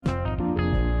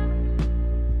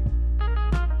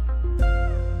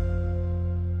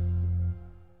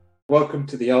Welcome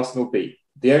to the Arsenal Beat,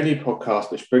 the only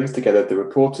podcast which brings together the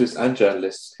reporters and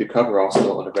journalists who cover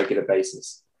Arsenal on a regular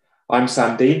basis. I'm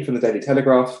Sam Dean from the Daily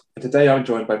Telegraph, and today I'm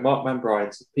joined by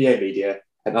Mann-Bryans of PA Media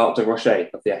and Art de Roche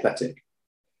of The Athletic.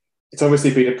 It's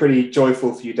obviously been a pretty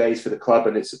joyful few days for the club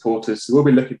and its supporters, so we'll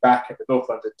be looking back at the North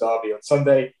London derby on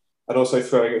Sunday and also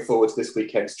throwing it forward to this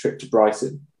weekend's trip to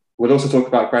Brighton. We'll also talk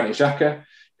about Granit Xhaka,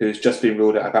 who's just been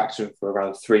ruled out of action for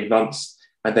around 3 months.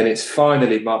 And then it's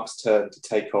finally Mark's turn to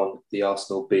take on the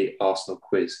Arsenal Beat Arsenal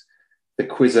quiz. The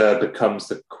quizzer becomes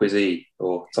the quizzee,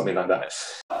 or something like that.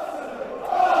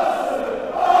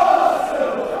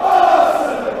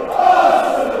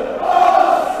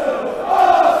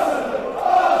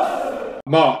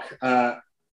 Mark,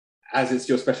 as it's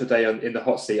your special day in the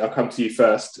hot seat, I'll come to you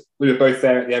first. We were both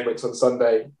there at the Emirates on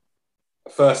Sunday.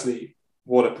 Firstly,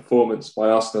 what a performance by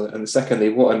Arsenal, and secondly,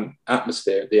 what an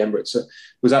atmosphere at the Emirates. So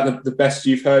was that the best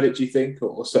you've heard it, do you think,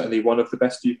 or certainly one of the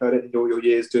best you've heard it in all your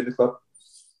years doing the club?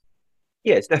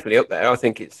 Yeah, it's definitely up there. I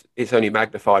think it's only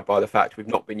magnified by the fact we've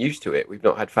not been used to it. We've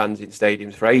not had fans in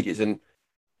stadiums for ages, and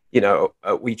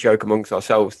we joke amongst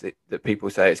ourselves that people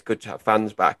say it's good to have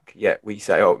fans back, yet we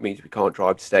say, oh, it means we can't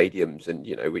drive to stadiums, and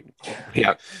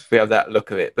we have that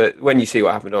look of it. But when you see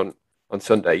what happened on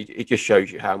Sunday, it just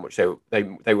shows you how much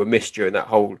they were missed during that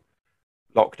whole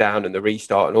lockdown and the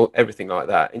restart and everything like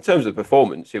that. In terms of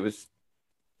performance,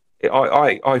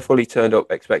 I fully turned up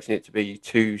expecting it to be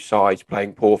two sides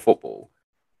playing poor football,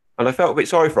 and I felt a bit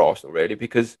sorry for Arsenal really,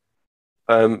 because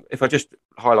if I just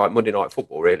highlight Monday Night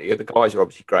Football, really, the guys are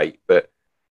obviously great, but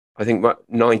I think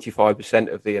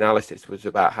 95% of the analysis was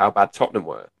about how bad Tottenham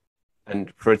were.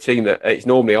 And for a team that it's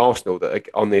normally Arsenal that are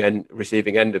on the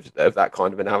receiving end of that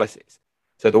kind of analysis.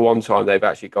 So the one time they've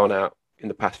actually gone out in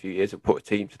the past few years and put a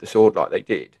team to the sword like they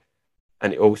did,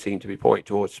 and it all seemed to be pointing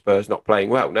towards Spurs not playing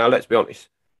well. Now, let's be honest,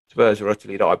 Spurs are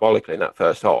utterly diabolical in that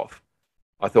first half.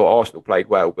 I thought Arsenal played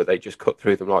well, but they just cut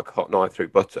through them like a hot knife through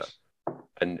butter.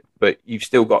 But you've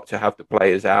still got to have the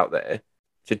players out there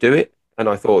to do it. And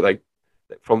I thought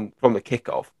from the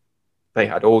kickoff, they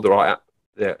had all the right.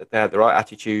 They had the right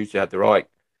attitudes. They had the right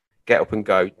get up and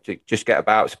go to just get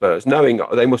about Spurs. Knowing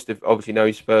they must have obviously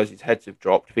known Spurs' heads have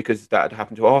dropped because that had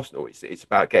happened to Arsenal. It's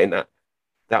about getting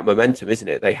that momentum, isn't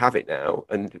it? They have it now,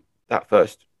 and that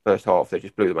first half they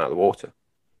just blew them out of the water.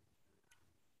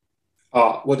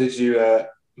 What did you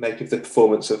make of the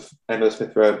performance of Emile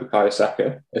Smith-Rowe and Bukayo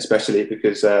Saka, especially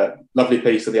because lovely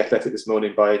piece on The Athletic this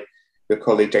morning by your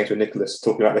colleague James Nicholas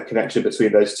talking about the connection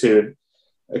between those two. And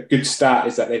a good stat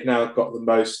is that they've now got the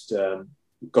most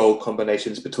goal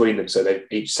combinations between them. So they've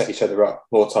each set each other up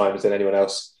more times than anyone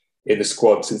else in the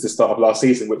squad since the start of last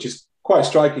season, which is quite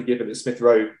striking given that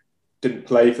Smith-Rowe didn't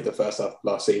play for the first half of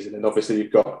last season. And obviously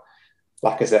you've got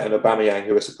Lacazette and Aubameyang,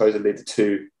 who are supposedly the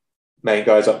two main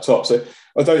guys up top. So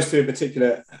of those two in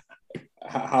particular,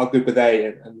 how good were they?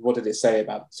 And what did it say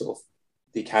about sort of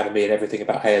the academy and everything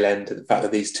about Hale End and the fact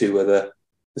that these two were the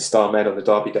star men on the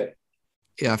derby day?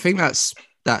 Yeah, I think that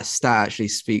stat actually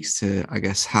speaks to, I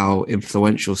guess, how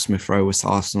influential Smith-Rowe was to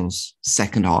Arsenal's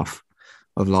second half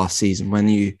of last season. When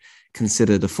you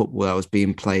consider the football that was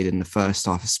being played in the first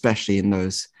half, especially in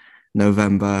those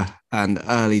November and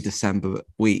early December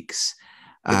weeks.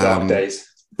 The dark days.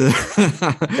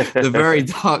 The very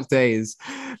dark days.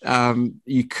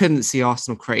 You couldn't see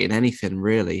Arsenal creating anything,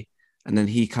 really. And then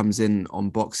he comes in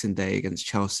on Boxing Day against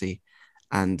Chelsea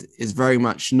and is very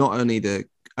much not only the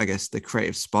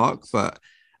creative spark, but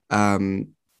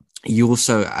you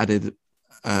also added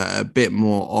a bit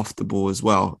more off the ball as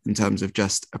well in terms of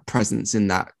just a presence in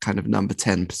that kind of number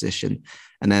 10 position.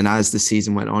 And then as the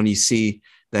season went on, you see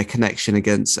their connection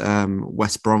against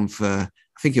West Brom for,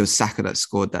 I think it was Saka that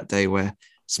scored that day, where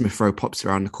Smith-Rowe pops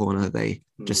around the corner. They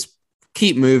just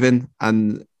keep moving,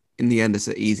 and in the end, it's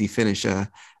an easy finish, a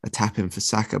tap in for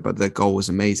Saka, but the goal was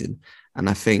amazing. And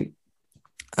I think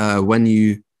when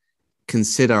you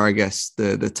consider, I guess,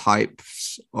 the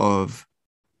types of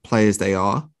players they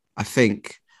are, I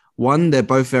think, one, they're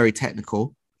both very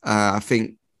technical. I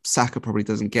think Saka probably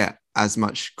doesn't get as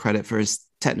much credit for his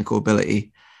technical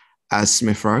ability as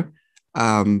Smith-Rowe.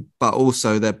 But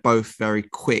also they're both very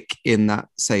quick in that,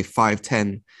 say,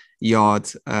 5-10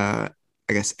 yard,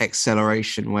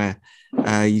 acceleration, where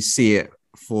you see it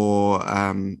for,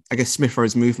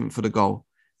 Smith-Rowe's movement for the goal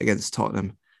against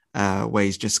Tottenham, where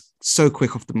he's just so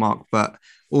quick off the mark. But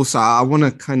also I want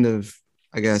to kind of,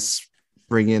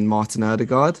 bring in Martin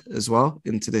Ødegaard as well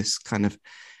into this kind of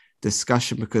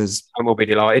discussion, because I will be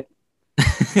delighted. Go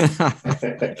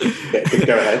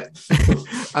ahead.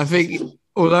 I think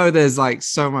although there's like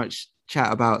so much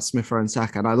chat about Smith-Rowe and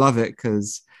Saka, and I love it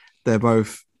because they're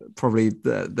both probably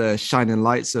the shining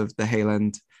lights of the Hale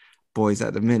End boys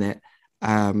at the minute.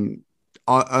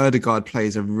 Odegaard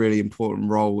plays a really important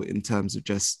role in terms of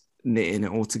just knitting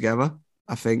it all together,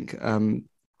 I think.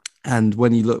 And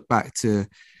when you look back to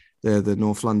the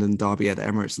North London derby at the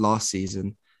Emirates last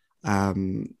season,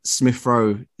 Smith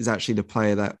Rowe is actually the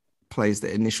player that plays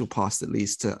the initial pass that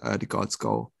leads to Odegaard's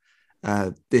goal.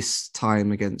 This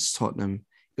time against Tottenham,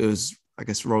 it was, I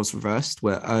guess, roles reversed,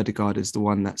 where Odegaard is the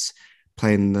one that's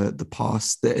playing the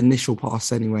pass, the initial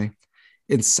pass anyway,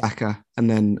 in Saka, and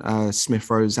then Smith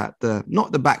Rowe's at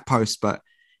not the back post, but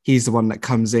he's the one that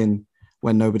comes in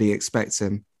when nobody expects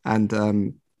him.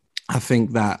 And I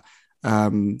think that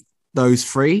those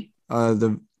three,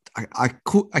 I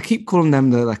keep calling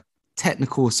them the like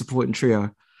technical supporting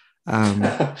trio.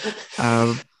 I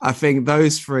think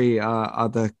those three are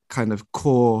the kind of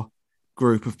core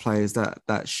group of players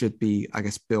that should be, I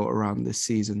guess, built around this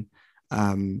season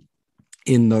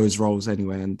in those roles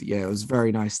anyway. And yeah, it was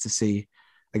very nice to see,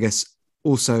 I guess,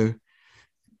 also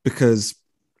because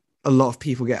a lot of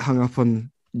people get hung up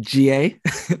on GA,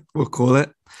 we'll call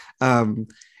it. It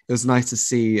was nice to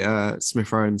see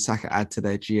Smith Rowe and Saka add to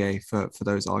their GA for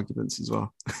those arguments as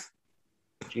well.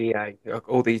 GA,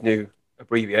 all these new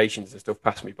abbreviations and stuff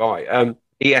passed me by.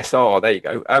 ESR, there you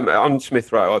go. On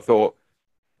Smith Rowe,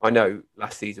 I know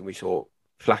last season we saw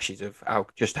flashes of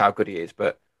how good he is,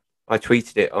 but I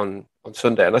tweeted it on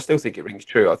Sunday, and I still think it rings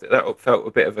true. I think that felt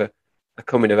a bit of a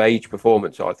coming of age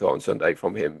performance, I thought, on Sunday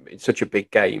from him in such a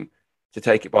big game, to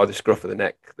take it by the scruff of the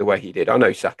neck the way he did. I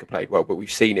know Saka played well, but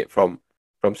we've seen it from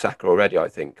Saka already, I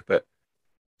think. But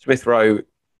Smith Rowe,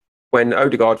 when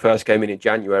Odegaard first came in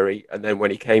January, and then when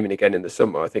he came in again in the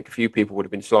summer, I think a few people would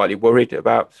have been slightly worried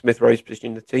about Smith Rowe's position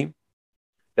in the team.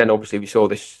 Then obviously we saw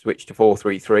this switch to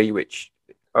 4-3-3, which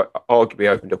arguably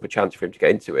opened up a chance for him to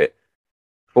get into it.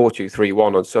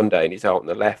 4-2-3-1 on Sunday, and he's out on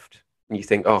the left. And you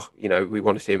think, we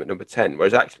want to see him at number 10.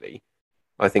 Whereas actually,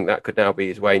 I think that could now be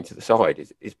his way into the side,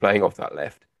 is playing off that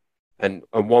left. And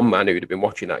one man who would have been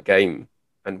watching that game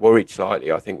and worried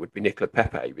slightly, I think, would be Nicola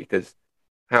Pepe, because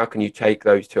how can you take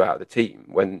those two out of the team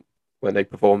when they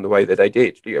perform the way that they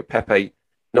did? Pepe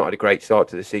not had a great start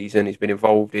to the season. He's been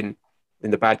involved in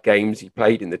the bad games. He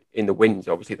played in the wins,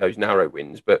 obviously those narrow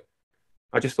wins. But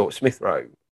I just thought Smith Rowe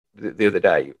the other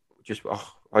day,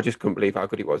 I just couldn't believe how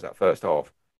good he was that first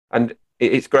half. And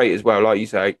it's great as well, like you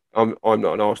say. I'm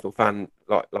not an Arsenal fan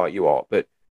like you are, but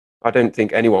I don't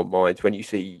think anyone minds when you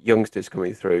see youngsters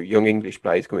coming through, young English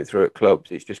players coming through at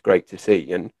clubs. It's just great to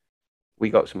see. And we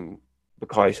got some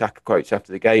Bukayo Saka quotes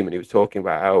after the game, and he was talking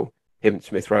about how him and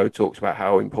Smith Rowe talks about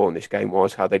how important this game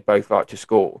was, how they'd both like to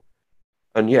score.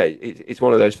 And yeah, it's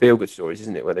one of those feel-good stories,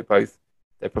 isn't it, where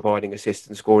they're providing assists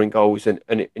and scoring goals, and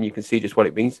you can see just what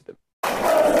it means to them.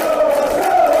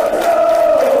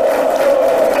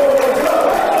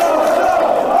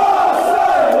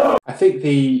 I think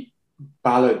the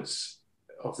balance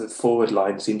of the forward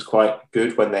line seems quite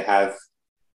good when they have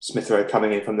Smith Rowe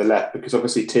coming in from the left, because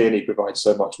obviously Tierney provides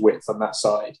so much width on that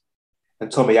side,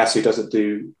 and Tomiyasu doesn't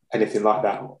do anything like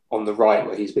that on the right,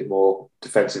 where he's a bit more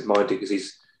defensive minded because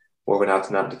he's more of an out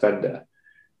and out defender.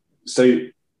 So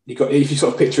if you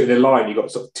sort of picture it in a line, you've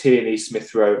got sort of Tierney,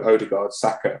 Smith Rowe, Odegaard,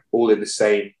 Saka, all in the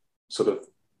same sort of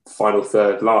final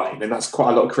third line, and that's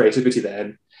quite a lot of creativity there,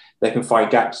 and they can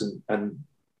find gaps and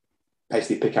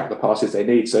basically pick out the passes they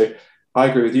need. So I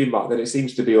agree with you, Mark, that it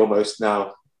seems to be almost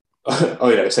now,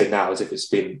 say now as if it's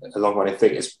been a long running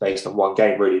thing, it's based on one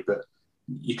game really, but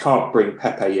you can't bring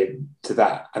Pepe in to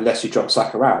that unless you drop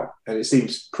Saka out. And it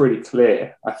seems pretty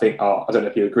clear, I think, I don't know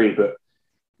if you agree, but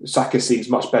Saka seems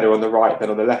much better on the right than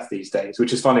on the left these days,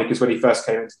 which is funny because when he first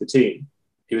came into the team,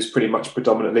 he was pretty much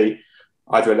predominantly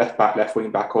either a left back, left wing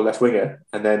back or left winger.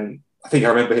 And then I think I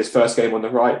remember his first game on the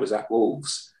right was at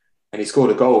Wolves, and he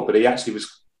scored a goal, but he actually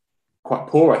was quite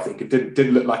poor, I think, and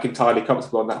didn't look like entirely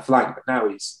comfortable on that flank. But now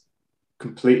he's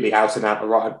completely out and out a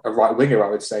right winger, I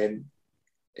would say. And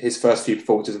his first few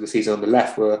performances of the season on the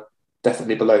left were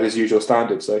definitely below his usual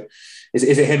standards. So is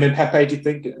it him and Pepe, do you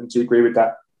think? And do you agree with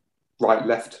that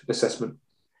right-left assessment?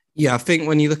 Yeah, I think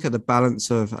when you look at the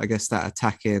balance of, I guess, that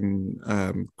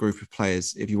attacking group of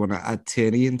players, if you want to add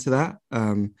Tierney into that,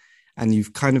 and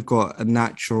you've kind of got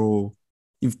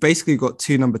you've basically got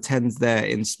two number 10s there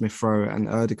in Smith Rowe and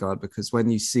Odegaard, because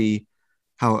when you see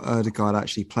how Odegaard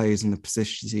actually plays and the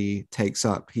positions he takes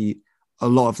up, he a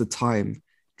lot of the time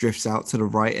drifts out to the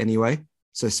right anyway.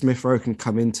 So Smith Rowe can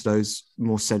come into those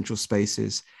more central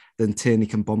spaces, then Tierney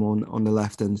can bomb on the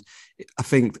left. And I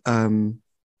think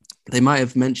they might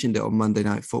have mentioned it on Monday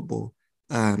Night Football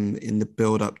in the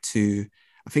build-up to,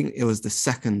 I think it was the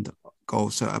second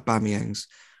goal, so Aubameyang's,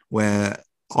 where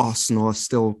Arsenal are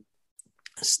still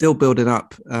still building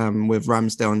up with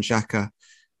Ramsdale and Xhaka,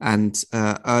 and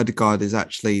Ødegaard is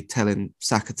actually telling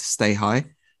Saka to stay high.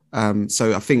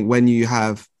 So I think when you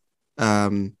have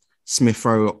Smith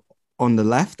Rowe on the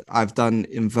left, I've done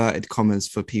inverted commas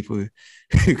for people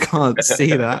who can't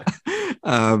see that.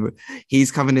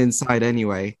 He's coming inside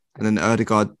anyway, and then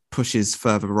Ødegaard pushes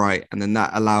further right, and then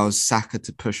that allows Saka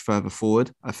to push further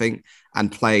forward, I think,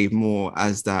 and play more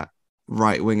as that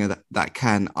right winger that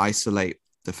can isolate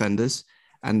defenders.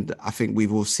 And I think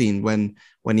we've all seen when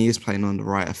he is playing on the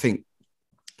right, I think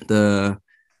the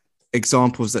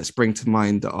examples that spring to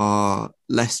mind are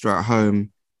Leicester at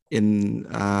home in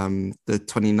the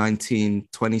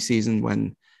 2019-20 season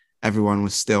when everyone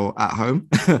was still at home.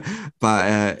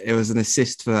 But it was an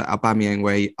assist for Aubameyang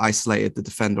where he isolated the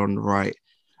defender on the right,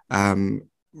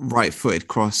 right-footed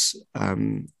cross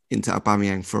into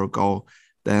Aubameyang for a goal.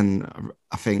 Then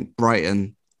I think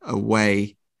Brighton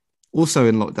away, also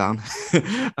in lockdown,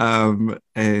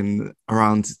 in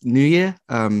around New Year,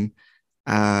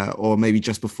 or maybe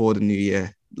just before the New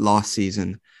Year last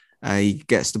season. He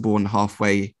gets the ball in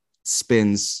halfway,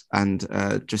 spins, and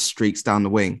just streaks down the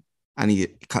wing, and he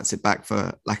cuts it back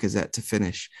for Lacazette to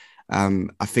finish.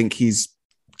 I think he's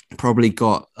probably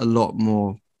got a lot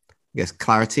more, I guess,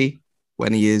 clarity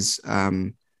when he is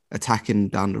attacking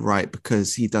down the right,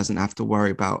 because he doesn't have to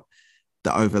worry about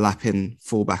the overlapping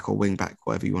fullback or wing back,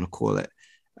 whatever you want to call it.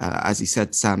 As he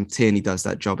said, Sam Tierney does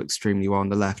that job extremely well on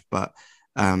the left, but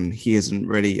he isn't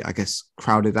really, I guess,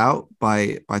 crowded out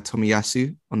by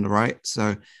Tomiyasu on the right.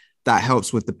 So that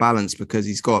helps with the balance because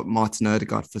he's got Martin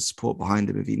Ødegaard for support behind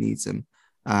him if he needs him.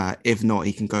 If not,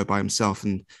 he can go by himself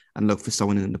and look for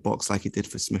someone in the box like he did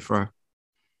for Smith Rowe.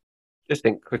 Just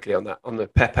think quickly on that, on the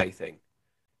Pepe thing.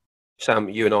 Sam,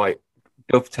 you and I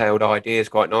dovetailed ideas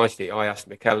quite nicely. I asked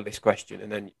Mikel this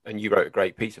question, and you wrote a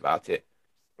great piece about it,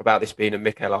 about this being a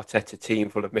Mikel Arteta team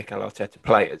full of Mikel Arteta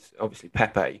players. Obviously,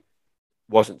 Pepe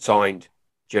wasn't signed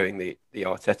during the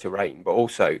Arteta reign, but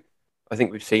also I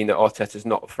think we've seen that Arteta's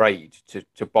not afraid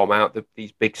to bomb out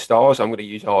these big stars. I'm going to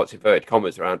use Art's inverted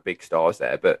commas around big stars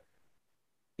there, but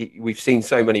we've seen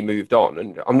so many moved on,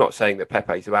 and I'm not saying that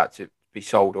Pepe's about to be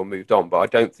sold or moved on, but I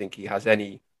don't think he has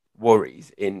any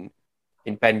worries in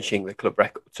benching the club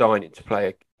record signing to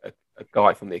play a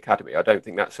guy from the academy. I don't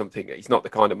think that's something. He's not the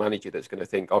kind of manager that's going to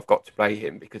think I've got to play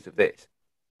him because of this.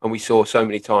 And we saw so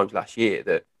many times last year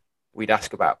that we'd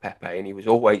ask about Pepe, and he was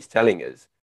always telling us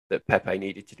that Pepe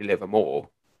needed to deliver more.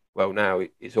 Well, now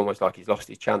it's almost like he's lost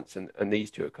his chance, and these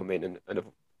two have come in and have,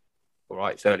 all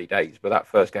right, it's early days, but that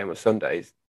first game on Sunday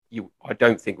I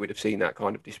don't think we'd have seen that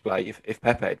kind of display if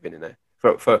Pepe had been in there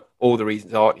for all the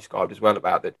reasons Art described as well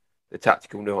about the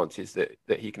tactical nuances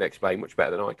that he can explain much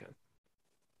better than I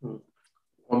can.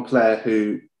 One player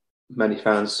who many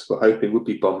fans were hoping would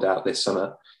be bombed out this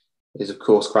summer is, of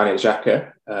course, Granit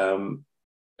Xhaka,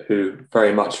 who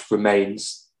very much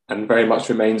remains at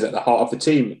the heart of the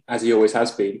team, as he always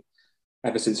has been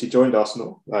ever since he joined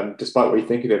Arsenal. Despite what you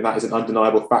think of him, that is an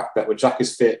undeniable fact that when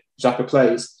Xhaka's fit, Xhaka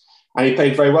plays. And he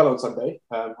played very well on Sunday.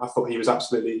 I thought he was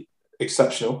absolutely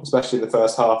exceptional, especially in the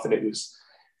first half, and it was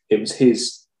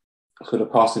his sort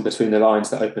of passing between the lines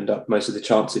that opened up most of the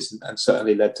chances and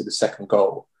certainly led to the second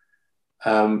goal.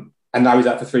 And now he's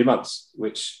out for 3 months,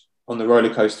 which on the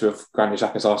roller coaster of Granit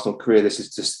Xhaka's Arsenal career, this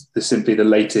is just simply the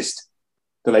latest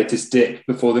dip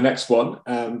before the next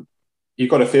one. You've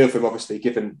got to feel for him, obviously,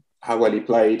 given how well he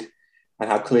played and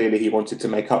how clearly he wanted to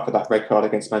make up for that red card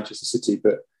against Manchester City.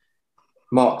 But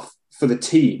Mark, for the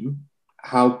team,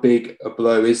 how big a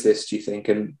blow is this, do you think?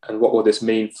 And what will this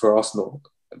mean for Arsenal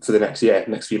for the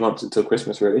next few months until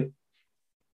Christmas, really?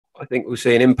 I think we'll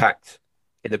see an impact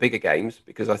in the bigger games,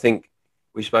 because I think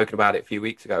we've spoken about it a few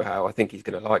weeks ago, how I think he's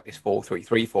going to like this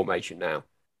 4-3-3 formation now,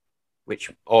 which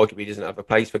arguably doesn't have a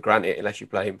place for Granit unless you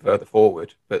play him further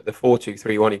forward. But the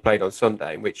 4-2-3-1 he played on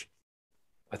Sunday, in which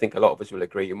I think a lot of us will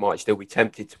agree you might still be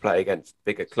tempted to play against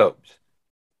bigger clubs.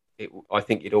 I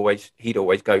think he'd always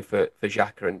go for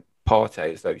Xhaka and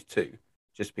Partey as those two,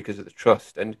 just because of the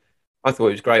trust. And I thought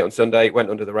it was great on Sunday. It went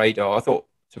under the radar. I thought,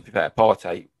 to be fair,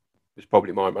 Partey was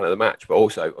probably my man of the match, but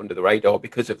also under the radar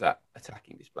because of that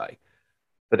attacking display.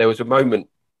 But there was a moment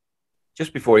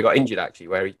just before he got injured, actually,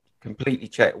 where he completely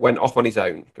went off on his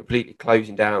own, completely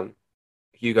closing down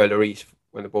Hugo Lloris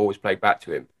when the ball was played back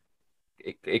to him.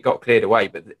 It got cleared away,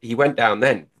 but he went down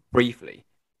then briefly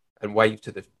and waved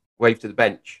to the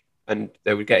bench, and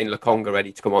they were getting Lokonga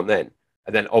ready to come on then.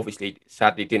 And then obviously,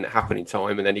 sadly, didn't happen in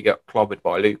time, and then he got clobbered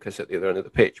by Lucas at the other end of the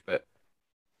pitch. But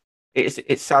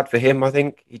it's sad for him, I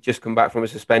think. He'd just come back from a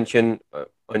suspension.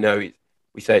 I know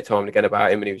we say it time and again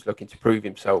about him, and he was looking to prove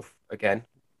himself again,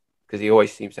 because he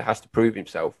always seems to have to prove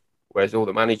himself Whereas all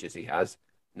the managers he has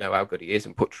know how good he is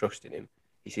and put trust in him.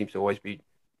 He seems to always be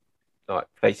like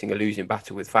facing a losing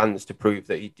battle with fans to prove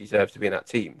that he deserves to be in that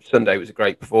team. Sunday was a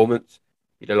great performance.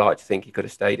 You'd have liked to think he could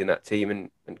have stayed in that team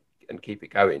and keep it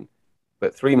going.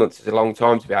 But 3 months is a long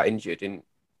time to be out injured, and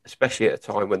especially at a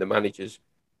time when the manager's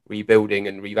rebuilding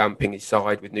and revamping his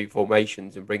side with new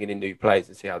formations and bringing in new players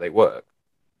and see how they work.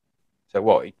 So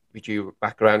what, we due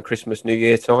back around Christmas, New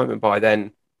Year time, and by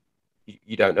then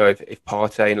you don't know if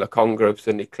Partey and Lokonga have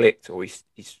suddenly clicked or he's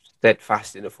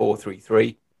steadfast in a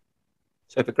 4-3-3.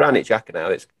 So for Granit Xhaka now,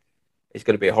 it's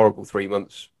going to be a horrible 3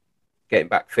 months getting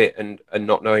back fit and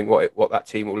not knowing what that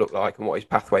team will look like and what his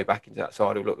pathway back into that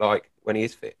side will look like when he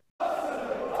is fit.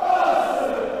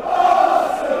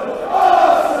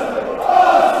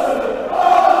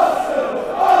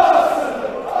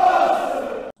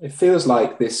 It feels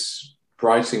like this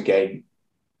Brighton game,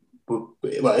 well,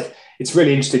 it's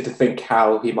really interesting to think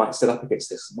how he might set up against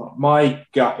this. My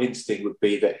gut instinct would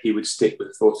be that he would stick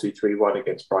with 4-2-3-1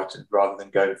 against Brighton rather than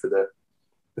going for the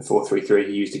 4-3-3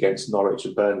 he used against Norwich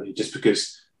and Burnley, just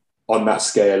because on that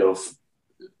scale of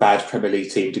bad Premier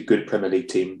League team to good Premier League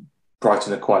team,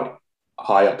 Brighton are quite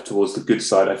high up towards the good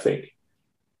side, I think.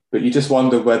 But you just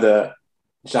wonder whether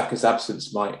Xhaka's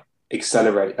absence might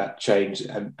accelerate that change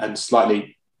and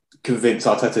slightly convince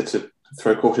Arteta to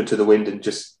throw caution to the wind and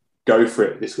just go for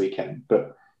it this weekend.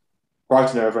 But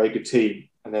Brighton are a very good team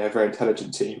and they're a very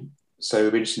intelligent team. So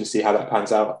it'll be interesting to see how that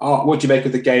pans out. What do you make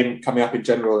of the game coming up in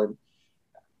general? And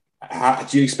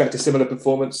do you expect a similar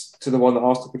performance to the one that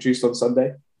Arsenal produced on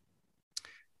Sunday?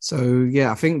 So,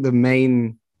 yeah, I think the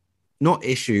main, not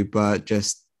issue, but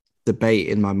just debate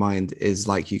in my mind is,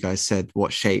 like you guys said,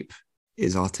 what shape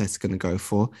is Arteta going to go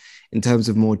for? In terms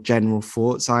of more general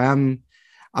thoughts, I'm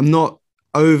not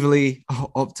overly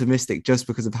optimistic just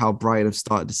because of how Brighton have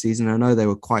started the season. I know they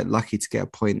were quite lucky to get a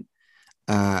point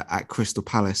at Crystal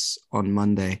Palace on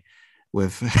Monday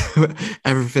with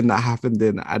everything that happened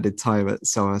in added time at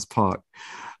Selhurst Park.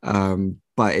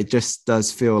 But it just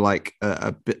does feel like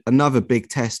another big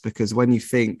test, because when you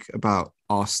think about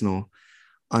Arsenal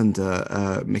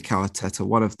under Mikel Arteta,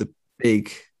 one of the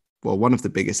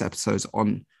biggest episodes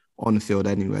on the field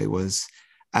anyway was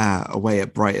away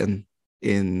at Brighton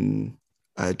in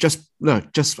just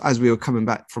as we were coming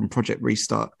back from Project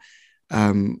Restart.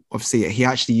 Obviously, he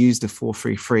actually used a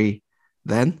 4-3-3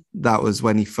 then. That was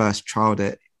when he first trialled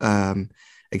it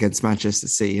against Manchester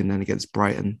City and then against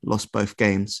Brighton, lost both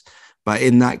games. But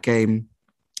in that game,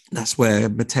 that's where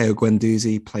Matteo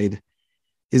Guendouzi played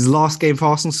his last game for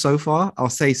Arsenal so far. I'll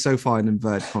say so far in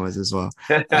inverted commas as well.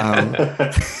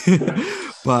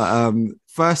 But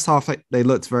first half, they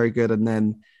looked very good. And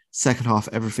then second half,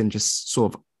 everything just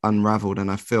sort of unraveled.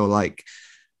 And I feel like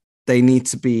they need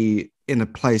to be in a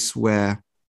place where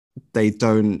they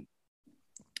don't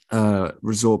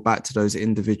resort back to those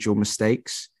individual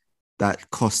mistakes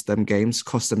that cost them games,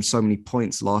 cost them so many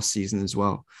points last season as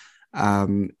well.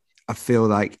 I feel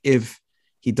like if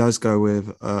he does go with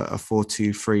a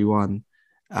 4-2-3-1,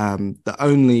 the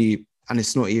only, and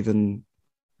it's not even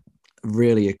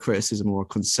really a criticism or a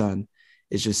concern,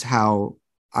 is just how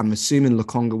I'm assuming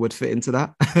Lokonga would fit into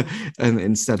that and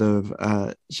instead of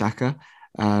Xhaka,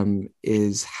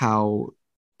 is how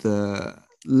the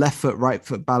left foot, right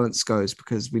foot balance goes,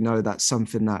 because we know that's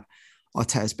something that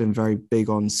Arteta has been very big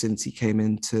on since he came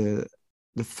into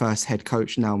the first head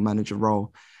coach, now manager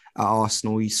role at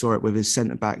Arsenal. You saw it with his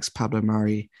centre-backs, Pablo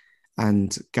Mari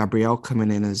and Gabriel, coming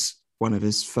in as one of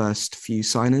his first few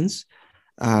signings.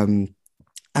 And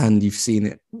you've seen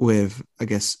it with, I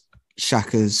guess,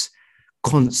 Xhaka's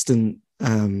constant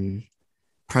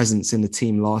presence in the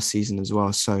team last season as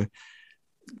well. So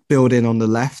building on the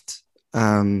left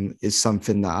is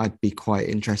something that I'd be quite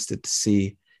interested to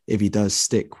see if he does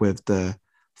stick with the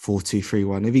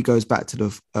 4-2-3-1. If he goes back to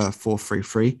the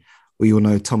 4-3-3, we all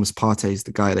know Thomas Partey is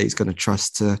the guy that he's going to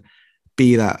trust to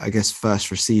be that, I guess,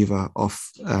 first receiver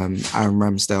off Aaron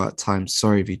Ramsdale at times.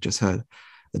 Sorry if you just heard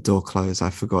the door close. I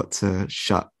forgot to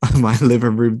shut my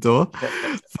living room door.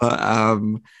 But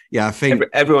yeah, I think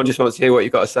everyone just wants to hear what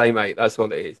you've got to say, mate. That's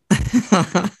all it is.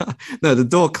 No, the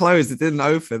door closed. It didn't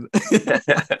open.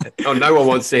 Oh, no one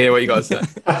wants to hear what you got to say.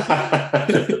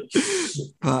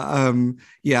 But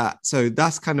yeah, so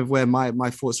that's kind of where my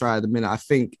thoughts are at the minute. I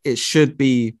think it should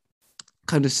be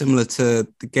kind of similar to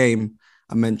the game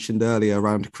I mentioned earlier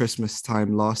around Christmas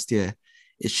time last year.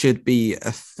 It should be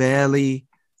a fairly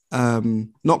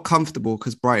not comfortable,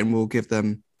 because Brighton will give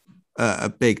them a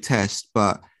big test,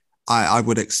 but I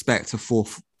would expect a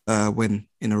fourth win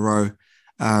in a row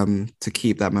to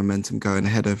keep that momentum going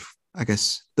ahead of, I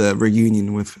guess, the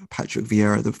reunion with Patrick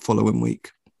Vieira the following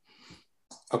week.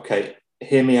 Okay,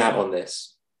 hear me out on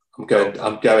this. I'm doing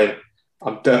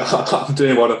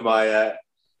one of my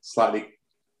slightly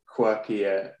quirky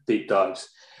deep dives.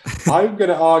 I'm going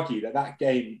to argue that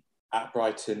game at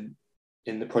Brighton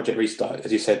in the Project Restart,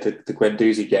 as you said, the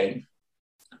Guendouzi game,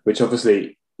 which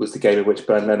obviously was the game in which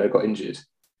Bernd Leno got injured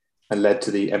and led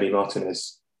to the Emi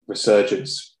Martinez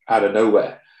resurgence out of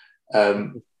nowhere.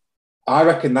 I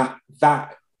reckon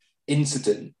that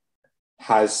incident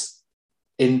has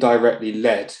indirectly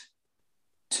led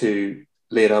to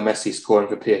Lionel Messi scoring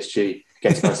for PSG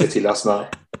against Man City last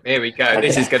night. Here we go.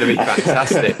 This is going to be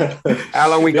fantastic. How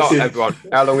long we got, everyone?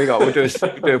 How long we got? We'll do a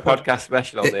podcast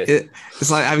special on this.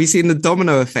 It's like, have you seen the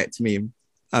domino effect meme?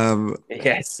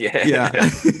 Yes, yeah. Yeah.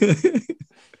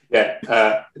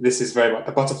 Yeah, this is very much,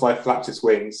 the butterfly flaps its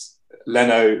wings.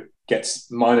 Leno gets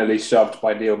minorly shoved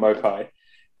by Neil Maupay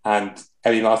and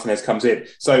Emi Martinez comes in.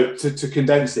 So to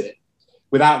condense it,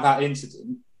 without that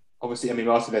incident, obviously Emi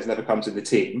Martinez never comes in the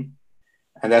team,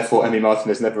 and therefore Emi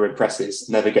Martinez never impresses,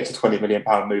 never gets a £20 million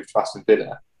move to Aston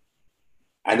Villa,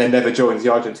 and then never joins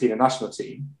the Argentina national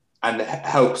team and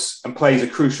helps and plays a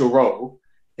crucial role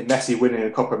in Messi winning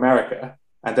the Copa America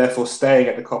and therefore staying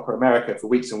at the Copa America for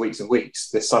weeks and weeks and weeks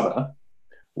this summer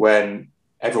when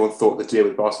everyone thought the deal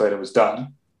with Barcelona was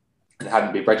done and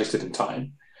hadn't been registered in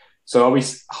time. So are we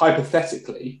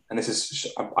hypothetically, and this is,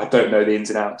 I don't know the ins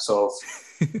and outs of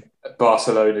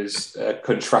Barcelona's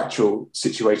contractual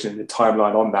situation and the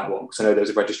timeline on that one, because I know there's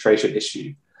a registration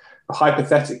issue. But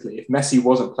hypothetically, if Messi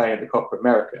wasn't playing the Copa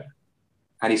America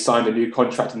and he signed a new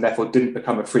contract and therefore didn't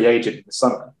become a free agent in the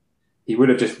summer, he would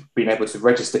have just been able to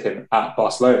register him at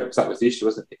Barcelona, because that was the issue,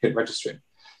 wasn't it? He couldn't register him.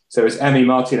 So it's Emi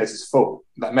Martinez's fault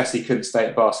that Messi couldn't stay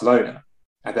at Barcelona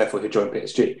and therefore he joined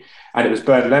PSG. And it was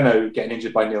Bernd Leno getting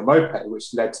injured by Neil Maupay,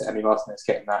 which led to Emi Martinez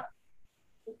getting that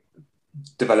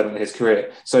development in his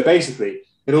career. So basically,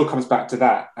 it all comes back to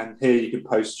that. And here you can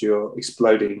post your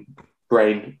exploding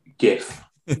brain GIF.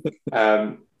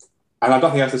 And I've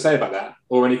nothing else to say about that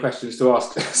or any questions to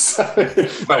ask.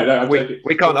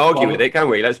 We can't argue with it, can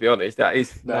we? Let's be honest. That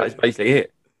is basically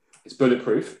it. It's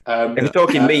bulletproof. If you're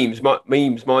talking memes,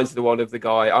 mine's the one of the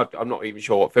guy, I'm not even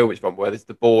sure what film it's from, where there's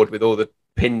the board with all the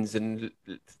pins and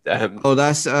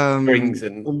that's rings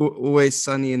and Always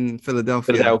Sunny in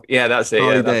Philadelphia. Yeah, that's it.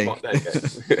 Yeah,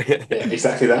 that's yeah,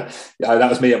 exactly that. Yeah, that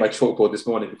was me at my chalkboard this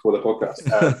morning before the podcast.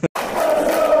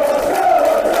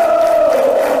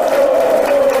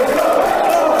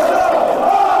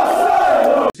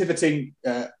 Pivoting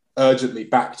urgently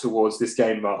back towards this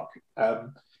game, Mark.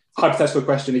 Hypothetical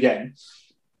question again.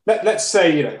 Let's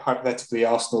say, hypothetically,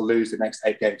 Arsenal lose the next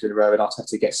 8 games in a row and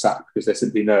Arteta gets sacked because there's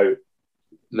simply no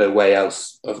way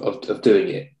else of doing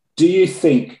it. Do you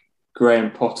think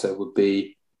Graham Potter would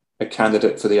be a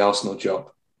candidate for the Arsenal job?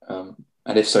 And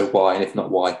if so, why? And if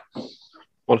not, why?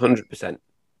 100%.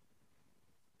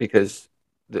 Because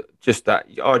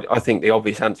I think the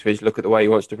obvious answer is look at the way he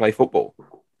wants to play football.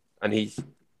 And he's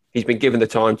been given the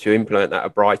time to implement that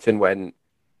at Brighton when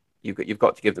you've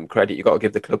got to give them credit. You've got to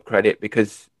give the club credit,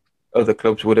 because other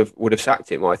clubs would have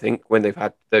sacked him, I think, when they've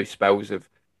had those spells of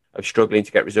struggling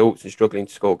to get results and struggling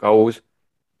to score goals.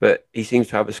 But he seems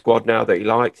to have a squad now that he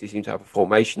likes. He seems to have a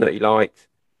formation that he likes.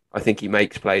 I think he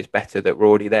makes players better that were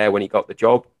already there when he got the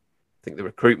job. I think the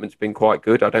recruitment's been quite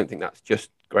good. I don't think that's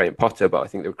just Graham Potter, but I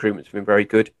think the recruitment's been very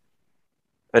good.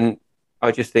 And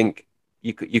I just think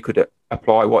you could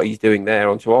apply what he's doing there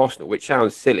onto Arsenal, which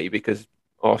sounds silly because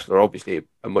Arsenal are obviously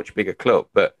a much bigger club,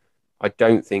 but I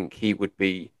don't think he would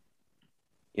be,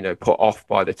 put off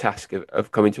by the task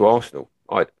of coming to Arsenal.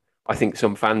 I think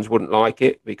some fans wouldn't like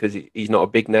it because he's not a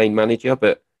big name manager,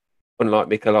 but unlike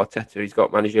Mikel Arteta, he's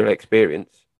got managerial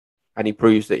experience and he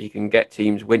proves that he can get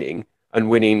teams winning and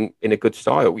winning in a good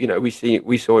style.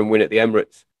 We saw him win at the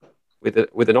Emirates with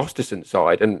an Ostersund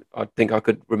side, and I think I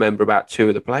could remember about 2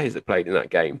 of the players that played in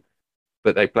that game,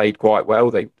 but they played quite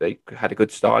well. They had a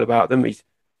good style about them. He's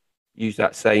used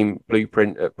that same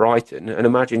blueprint at Brighton, and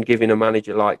imagine giving a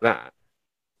manager like that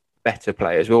better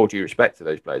players, with all due respect to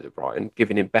those players at Brighton,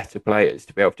 giving him better players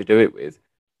to be able to do it with,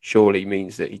 surely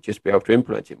means that he'd just be able to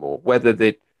implement it more. Whether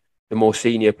the more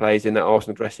senior players in that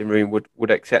Arsenal dressing room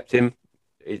would accept him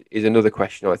is another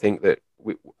question, I think, that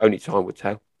only time would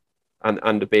tell.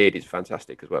 And the beard is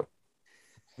fantastic as well.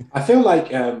 I feel like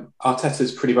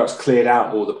Arteta's pretty much cleared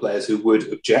out all the players who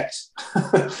would object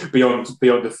beyond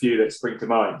the few that spring to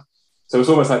mind. So it's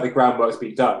almost like the groundwork's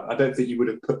been done. I don't think you would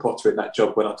have put Potter in that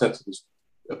job when Arteta was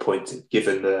appointed,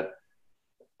 given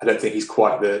I don't think he's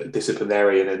quite the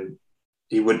disciplinarian, and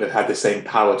he wouldn't have had the same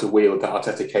power to wield that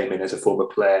Arteta came in as a former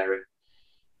player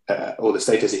and all the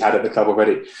status he had at the club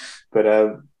already.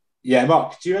 But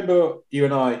Mark, do you remember you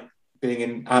and I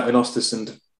out in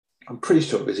Ostersund, I'm pretty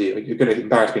sure it was you. You're going to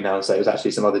embarrass me now and say it was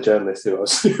actually some other journalist who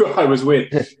I was with.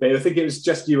 But I think it was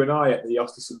just you and I at the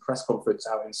Ostersund press conference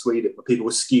out in Sweden, where people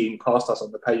were skiing past us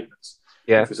on the pavements.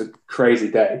 Yeah, which was a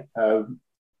crazy day. Do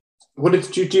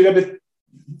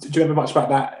you remember much about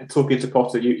that? Talking to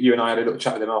Potter, you and I had a little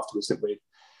chat with him afterwards, didn't we?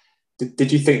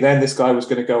 Did you think then this guy was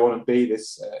going to go on and be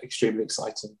this extremely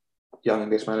exciting young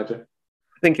English manager?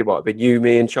 I think it might have been you,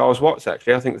 me, and Charles Watts.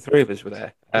 Actually, I think the three of us were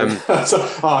there.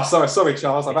 Sorry,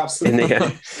 Charles. I've absolutely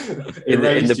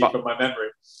erased you from my memory.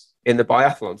 In the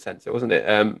biathlon centre, wasn't it?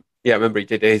 Yeah, I remember he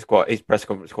did his press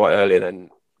conference quite early, and then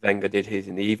Wenger did his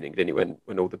in the evening, didn't he?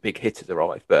 When all the big hitters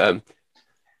arrived. But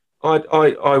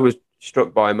I was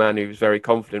struck by a man who was very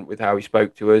confident with how he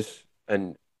spoke to us,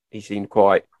 and he seemed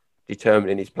quite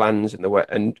determined in his plans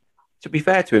and to be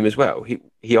fair to him as well,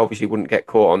 he obviously wouldn't get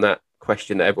caught on that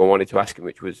question that everyone wanted to ask him,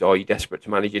 which was, are you desperate to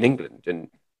manage in England? And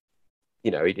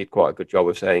he did quite a good job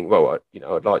of saying, well,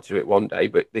 I'd like to do it one day,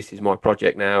 but this is my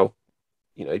project now.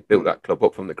 He built that club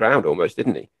up from the ground almost,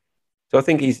 didn't he? So I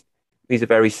think he's a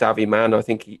very savvy man. I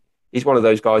think he's one of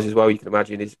those guys as well. You can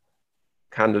imagine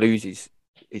can lose his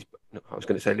I was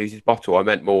going to say lose his bottle. I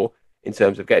meant more in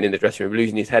terms of getting in the dressing room,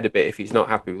 losing his head a bit if he's not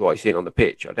happy with what he's seeing on the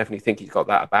pitch. I definitely think he's got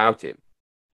that about him.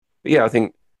 But yeah, I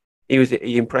think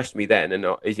he impressed me then, and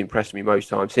he's impressed me most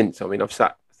times since. I mean, I've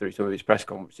sat through some of his press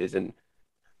conferences, and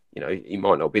he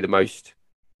might not be the most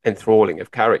enthralling of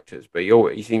characters, but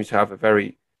he seems to have a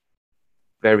very,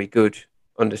 very good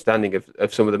understanding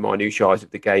of some of the minutiae of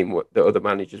the game that other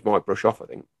managers might brush off, I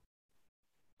think.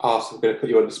 Arsenal, I'm going to put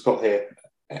you on the spot here.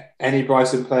 Any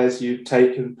Brighton players you'd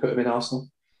take and put them in Arsenal?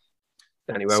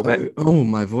 Danny Welbeck. Oh,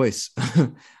 my voice.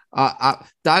 That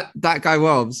guy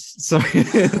Welbs. Sorry.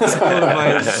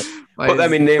 We'll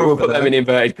put them in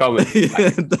inverted commas.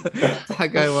 That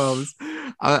guy Welbs.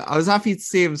 I was happy to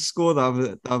see him score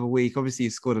the other week. Obviously, he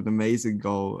scored an amazing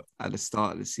goal at the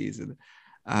start of the season.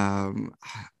 So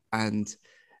I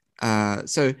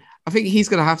think he's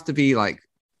going to have to be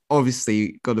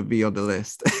obviously got to be on the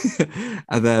list.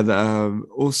 And then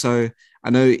also, I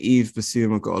know Yves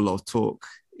Bissouma got a lot of talk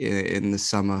in the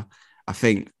summer. I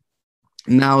think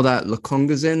now that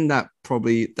Lokonga's in, that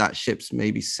ship's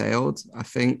maybe sailed, I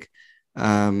think.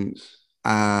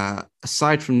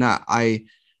 Aside from that, I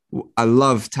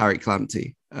love Tariq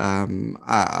Lamptey.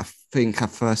 I think I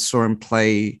first saw him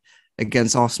play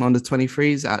against Arsenal under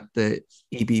 23s at the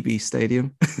EBB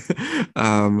Stadium.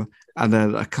 And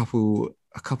then a couple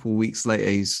weeks later,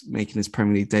 he's making his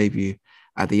Premier League debut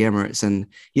at the Emirates, and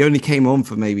he only came on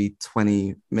for maybe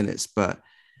 20 minutes, but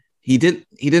he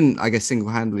didn't, I guess,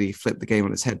 single-handedly flip the game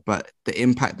on its head, but the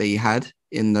impact that he had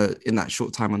in that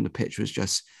short time on the pitch was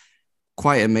just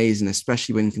quite amazing,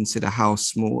 especially when you consider how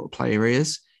small a player he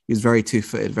is. He was very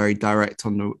two-footed, very direct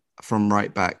from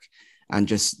right back, and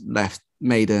just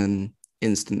made an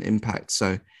instant impact.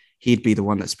 So he'd be the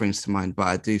one that springs to mind. But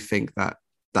I do think that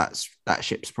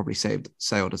ship's probably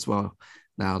sailed as well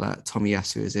now that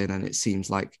Tomiyasu is in, and it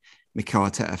seems like Mikel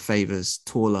Arteta favours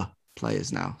taller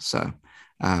players now. So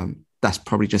that's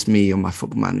probably just me on my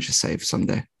Football Manager save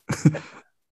Sunday.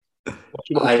 Twitch,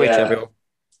 everyone.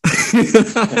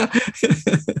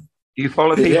 Do you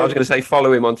follow people? I was going to say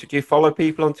follow him on Twitch. Do you follow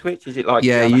people on Twitch? Is it like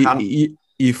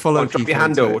you follow? Drop your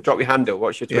handle. Drop your handle.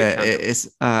 What's your Twitch handle? It's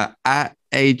at Art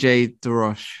de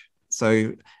Roche.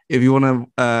 So if you want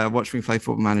to watch me play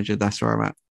Football Manager, that's where I'm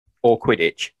at. Or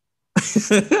Quidditch.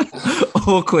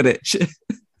 Or Quidditch.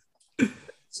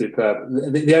 Superb.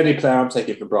 The only player I'm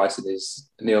taking from Brighton is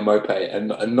Neil Maupay,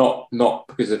 and not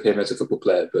because of him as a football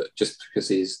player, but just because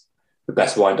he's the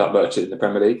best wind-up merchant in the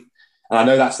Premier League. And I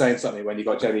know that's saying something when you've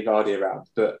got Jamie Vardy around,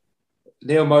 but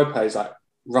Neil Maupay is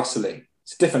rustling.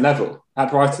 It's a different level.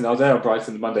 At Brighton, I was there on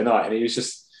Brighton Monday night, and he was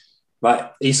just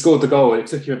he scored the goal, and it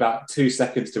took him about 2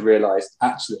 seconds to realise,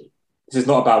 actually, this is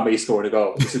not about me scoring a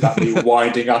goal. This is about me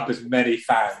winding up as many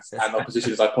fans and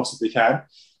opposition as I possibly can.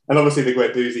 And obviously the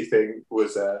Guendouzi thing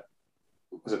was a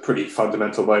pretty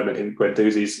fundamental moment in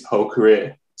Guendouzi's whole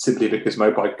career, simply because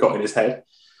Maupay got in his head.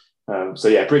 So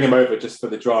yeah, bring him over just for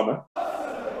the drama.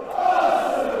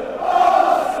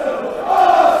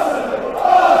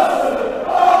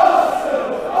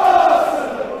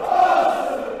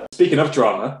 Speaking of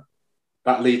drama,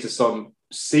 that leads us on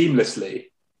seamlessly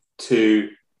to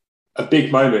a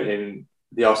big moment in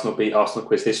the Arsenal beat Arsenal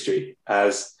quiz history,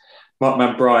 as Mark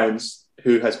Mann-Bryans,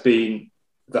 who has been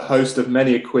the host of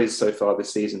many a quiz so far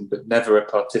this season, but never a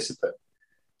participant,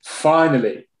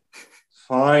 finally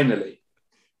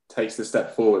takes the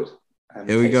step forward and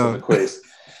here we go on the quiz.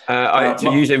 To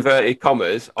use inverted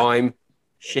commas, I'm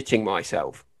shitting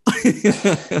myself.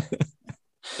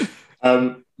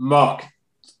 Mark,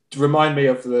 remind me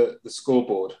of the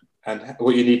scoreboard and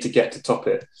what you need to get to top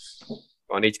it.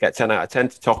 I need to get 10 out of 10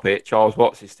 to top it. Charles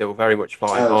Watts is still very much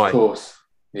flying high. Of course.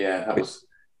 Yeah, that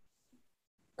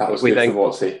was good for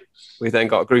Wattsy. We've then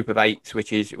got a group of 8,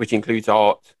 which includes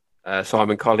Art,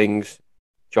 Simon Collins,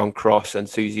 John Cross, and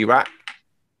Susie Rack.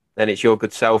 Then it's your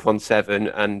good self on 7,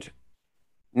 and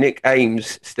Nick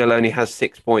Ames still only has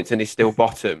 6 points and is still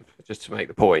bottom, just to make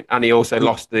the point. And he also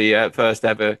lost the first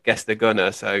ever Guess the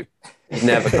Gunner, so he's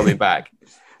never coming back.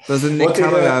 Doesn't Nick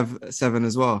Callow have 7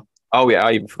 as well? Oh, yeah,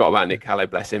 I even forgot about Nick Callow,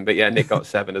 bless him. But yeah, Nick got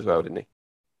 7 as well, didn't he?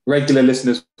 Regular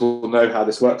listeners will know how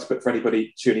this works, but for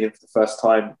anybody tuning in for the first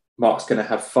time, Mark's going to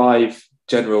have 5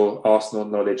 general Arsenal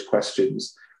knowledge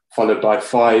questions, followed by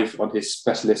 5 on his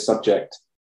specialist subject.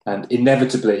 And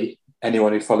inevitably,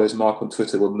 anyone who follows Mark on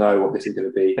Twitter will know what this is going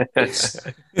to be.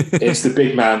 It's the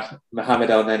big man, Mohamed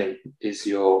El-Neni, is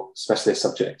your specialist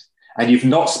subject. And you've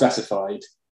not specified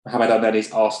Mohamed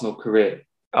El-Neni's Arsenal career.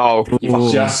 Oh,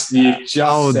 you've just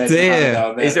said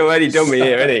dear. He's already done me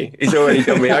here, isn't he? He's already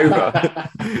done me over.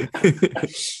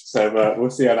 So we'll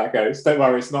see how that goes. Don't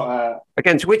worry, it's not...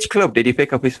 Against which club did he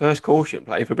pick up his first caution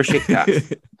playing for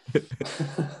Besiktas?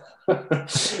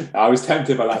 I was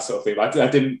tempted by that sort of thing. I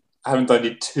haven't done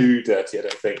you too dirty, I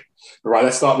don't think. But right,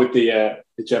 let's start with the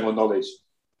general knowledge.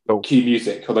 Cool. Cue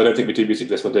music, although I don't think we do music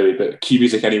for this one, do we? But cue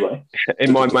music anyway.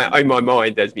 In my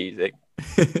mind, there's music.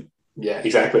 Yeah,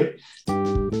 exactly.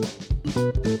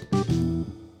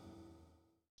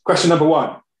 Question number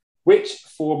 1. Which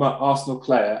former Arsenal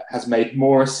player has made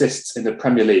more assists in the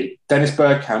Premier League? Dennis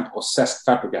Bergkamp or Cesc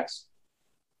Fabregas?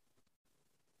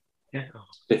 Yeah.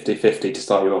 50-50 to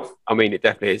start you off. I mean, it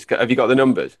definitely is. Have you got the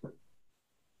numbers?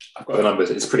 I've got the numbers.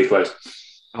 It's pretty close.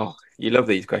 Oh, you love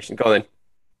these questions. Go on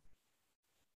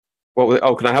then.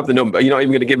 Can I have the number? You're not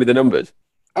even going to give me the numbers?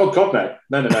 Oh, God,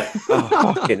 no. No.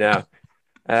 Oh, fucking hell.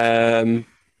 Yeah,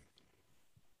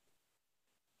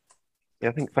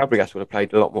 I think Fabregas would have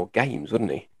played a lot more games,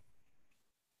 wouldn't he?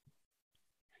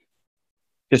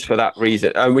 Just for that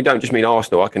reason. We don't just mean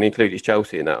Arsenal. I can include his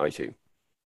Chelsea in that, I assume.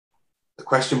 The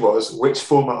question was, which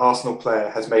former Arsenal player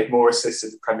has made more assists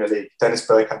in the Premier League? Dennis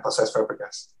Bergkamp or Cesc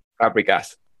Fabregas?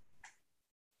 Fabregas.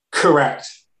 Correct.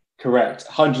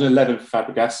 111 for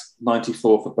Fabregas,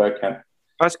 94 for Bergkamp.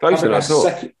 That's closer than I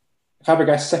thought.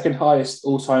 Fabregas' second highest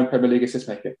all-time Premier League assist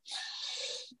maker.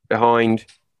 Behind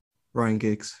Ryan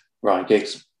Giggs.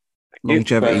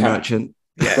 Longevity merchant.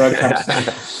 Yeah.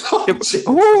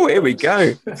 Oh, here we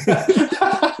go.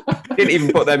 Didn't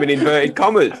even put them in inverted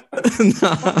commas.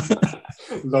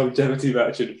 Longevity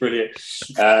merchant, brilliant.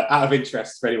 Out of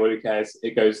interest for anyone who cares,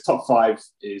 it goes top 5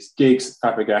 is Giggs,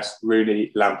 Fabregas,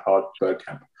 Rooney, Lampard,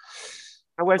 Bergkamp.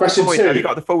 And where's the point? Have you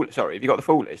got the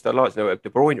full list? I'd like to know where De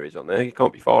Bruyne is on there. He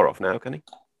can't be far off now, can he?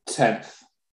 10th.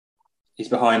 He's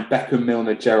behind Beckham,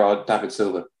 Milner, Gerrard, David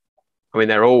Silva. I mean,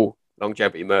 they're all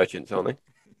longevity merchants, aren't they?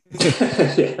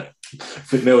 Yeah.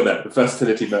 Milner, the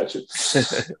versatility merchant.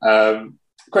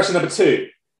 Question number 2.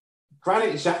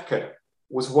 Granit Xhaka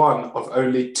was one of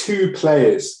only 2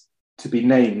 players to be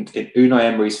named in Unai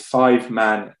Emery's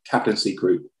 5-man captaincy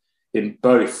group in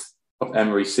both of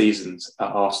Emery's seasons at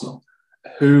Arsenal.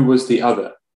 Who was the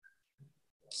other?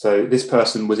 So this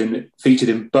person was featured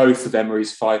in both of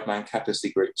Emery's 5-man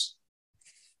captaincy groups.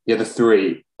 The other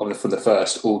 3 from the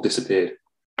first all disappeared.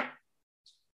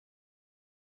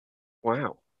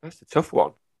 Wow, that's a tough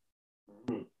one.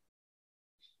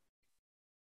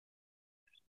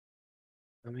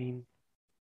 I mean,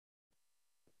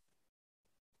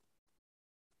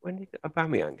 when did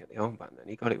Aubameyang get the armband then?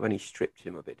 He got it when he stripped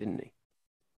him a bit, didn't he?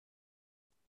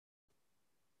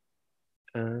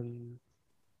 I'm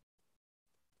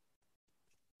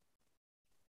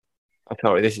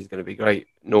sorry, this is going to be great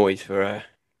noise for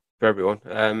everyone.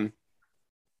 I'm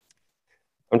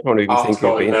trying to even think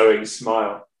who'd be knowing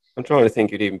smile. I'm trying to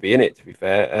think who'd even be in it. To be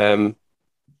fair, do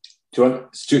you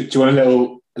want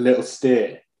a little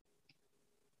steer?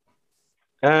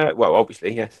 Well,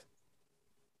 obviously, yes.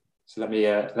 So let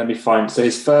me find. So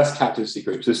his first captaincy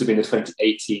group. So this would be in the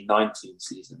 2018-19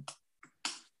 season.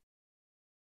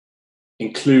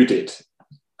 Included,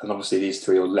 and obviously these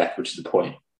 3 are left, which is the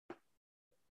point.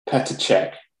 Petr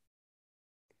Cech,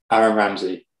 Aaron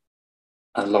Ramsey,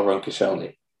 and Laurent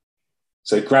Koscielny.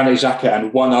 So Granit Xhaka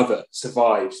and one other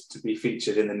survived to be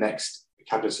featured in the next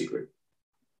captaincy group.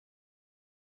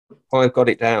 I've got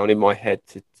it down in my head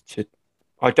to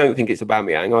I don't think it's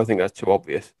Aubameyang. I think that's too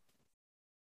obvious.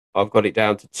 I've got it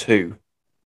down to 2.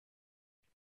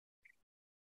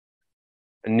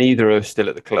 And neither are still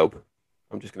at the club.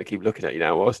 I'm just going to keep looking at you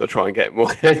now whilst I try and get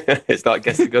more. It's like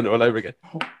Guess the Gunner all over again.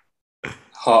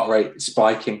 Heart rate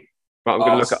spiking. Right, I'm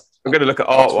going to look up. I'm going to look at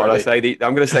art while I ready. say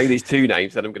I'm going to say these two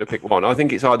names, and I'm going to pick one. I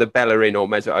think it's either Bellerin or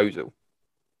Mesut Ozil,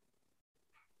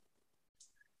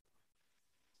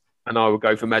 and I will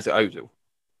go for Mesut Ozil.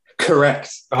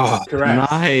 Correct. Oh,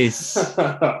 correct. Nice.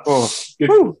 Oh.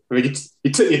 Good. I mean,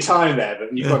 you took your time there,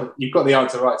 but you've got the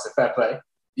answer right. So fair play.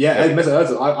 Yeah, Mesut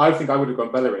Ozil. I think I would have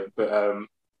gone Bellerin, but I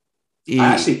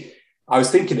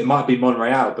was thinking it might be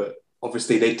Monreal, but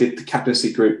obviously they did the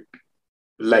captaincy group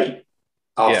late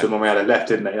after Monreal had left,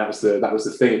 didn't they? That was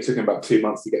the thing. It took him about 2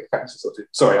 months to get the captaincy sorted.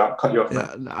 Sorry, I cut you off.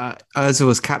 Yeah, Ozil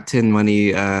was captain when he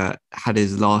had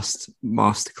his last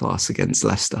masterclass against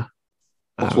Leicester.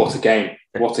 What a game!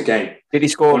 What a game! Did he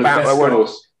score about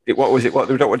goals? What was it? What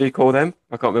do you call them?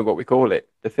 I can't remember what we call it.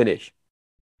 The finish.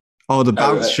 Oh, the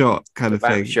bounce shot kind of thing.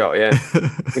 Bounce shot, yeah.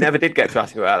 We never did get to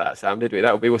ask about that, Sam, did we?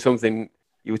 That would be something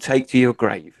you would take to your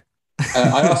grave.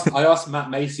 I asked Matt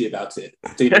Macy about it,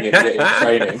 dealing in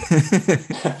training,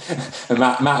 and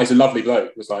Matt is a lovely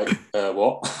bloke. Was like,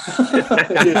 what?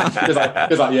 He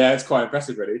was like, yeah, it's quite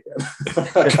impressive, really.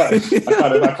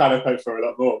 I kind of hope for a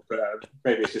lot more, but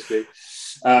maybe it's just me.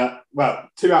 Well,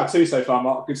 2 out of 2 so far,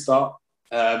 Mark. Good start.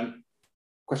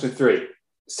 Question 3.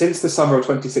 Since the summer of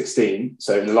 2016,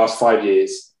 so in the last 5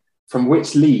 years, from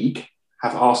which league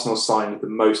have Arsenal signed the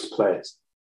most players?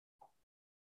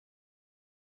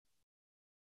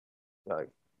 No.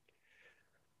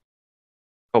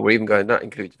 Oh, we're even going. That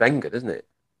includes Wenger, doesn't it?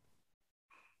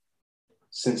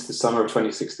 Since the summer of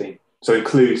 2016, so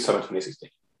includes summer 2016.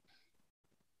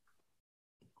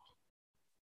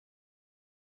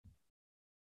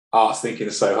 Art's thinking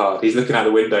so hard. He's looking out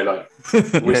the window like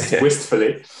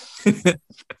wistfully.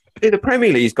 The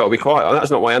Premier League's got to be quite high. That's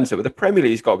not my answer, but the Premier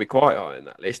League's got to be quite high in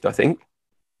that list, I think.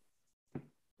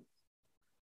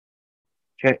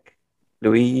 Check.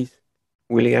 Louise,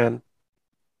 Willian,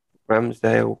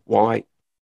 Ramsdale, White.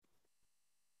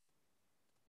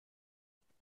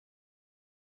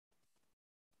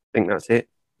 I think that's it.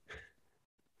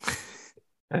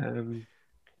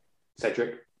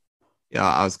 Cedric. Yeah,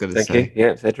 I was going to say. Thank you.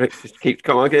 Yeah, Cedric.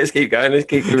 Come on, let's keep going. Let's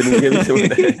keep doing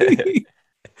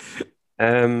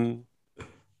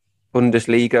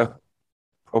Bundesliga,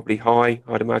 probably high,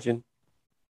 I'd imagine.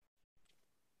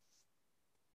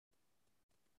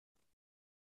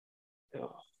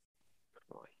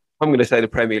 I'm going to say the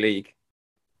Premier League.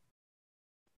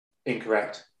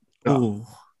 Incorrect. Oh,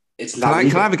 it's can I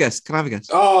have a guess?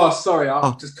 Oh, sorry,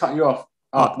 I'll just cut you off.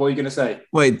 What are you going to say?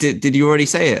 Wait, did you already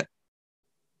say it?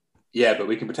 Yeah, but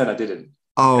we can pretend I didn't.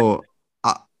 Oh,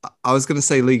 I was going to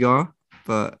say Liga,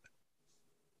 but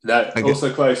no,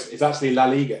 also close. It's actually La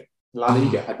Liga. La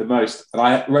Liga had the most, and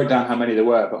I wrote down how many there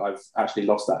were, but I've actually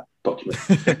lost that document.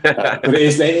 But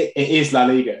it is La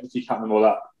Liga if you count them all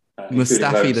up.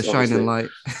 Mustafi, the shining light.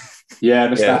 Yeah,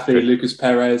 Mustafi, Lucas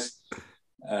Perez.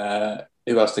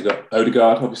 Who else they got?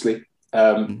 Odegaard, obviously.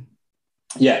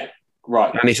 Yeah,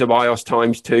 right. Danny Ceballos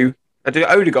times 2. I do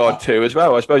Odegaard 2 as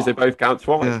well. I suppose they both count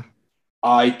twice. Yeah.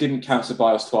 I didn't count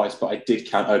Ceballos twice, but I did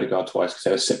count Odegaard twice because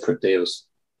they were separate deals.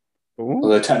 Ooh.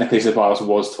 Although technically Ceballos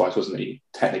was twice, wasn't he?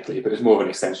 Technically, but it was more of an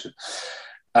extension.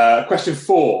 Question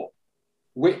 4.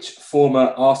 Which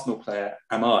former Arsenal player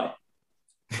am I?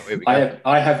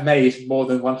 I have made more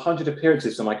than 100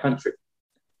 appearances for my country.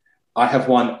 I have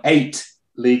won 8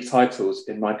 league titles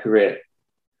in my career.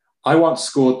 I once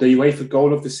scored the UEFA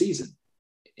goal of the season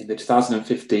in the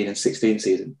 2015 and 16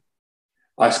 season.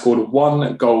 I scored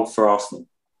 1 goal for Arsenal.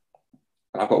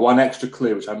 And I've got one extra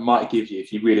clue, which I might give you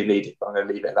if you really need it, but I'm going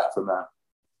to leave it at that for now.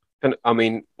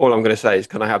 All I'm going to say is,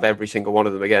 can I have every single one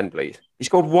of them again, please? He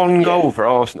scored 1 goal for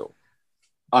Arsenal.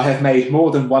 I have made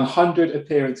more than 100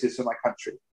 appearances for my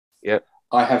country. Yeah.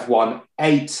 I have won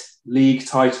 8 league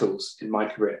titles in my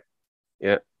career.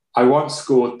 Yeah. I once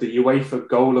scored the UEFA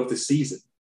goal of the season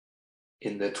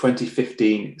in the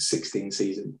 2015-16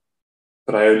 season,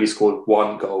 but I only scored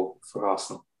 1 goal for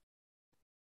Arsenal.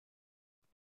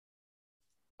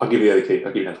 I'll give you the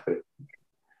other clue.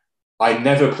 I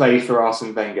never played for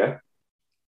Arsene Wenger,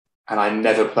 and I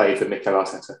never played for Mikel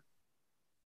Arteta.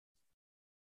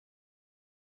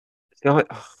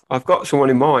 I've got someone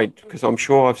in mind because I'm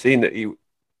sure I've seen that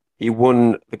he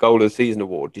won the goal of the season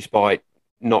award despite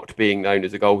not being known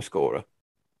as a goal scorer.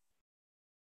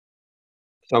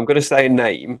 So I'm going to say a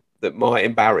name that might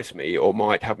embarrass me or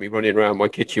might have me running around my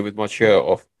kitchen with my shirt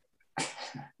off.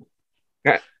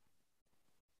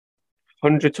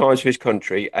 100 times for his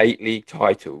country, 8 league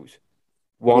titles.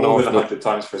 More than 100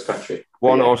 times for his country.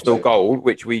 One Arsenal goal,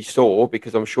 which we saw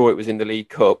because I'm sure it was in the League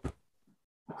Cup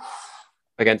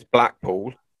against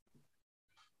Blackpool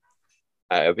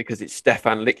because it's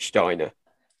Stefan Lichtsteiner.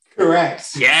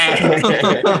 Correct. Yeah.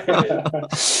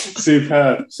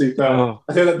 Superb. Oh.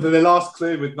 I think that the last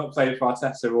clue with not playing for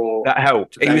Arteta or That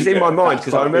helped. It was in my mind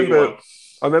because I remember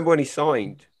when he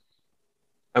signed,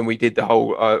 and we did the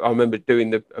whole. I remember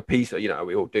doing a piece. We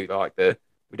all do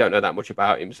we don't know that much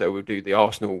about him, so we'll do the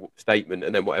Arsenal statement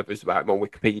and then whatever's about him on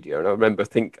Wikipedia. And I remember, I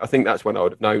think that's when I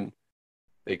would have known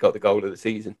that he got the goal of the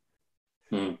season.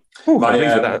 Ooh,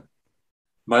 that.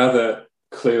 My other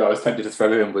clue I was tempted to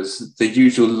throw in was the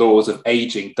usual laws of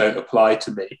aging don't apply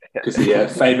to me, because he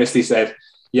famously said,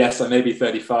 "Yes, I may be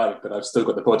 35, but I've still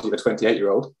got the body of a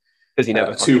 28-year-old." Because he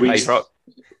never 2 weeks. Played,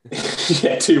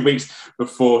 yeah, 2 weeks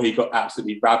before he got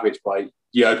absolutely ravaged by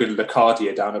Jurgen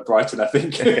Locadia down at Brighton, I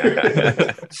think.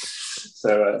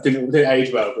 So didn't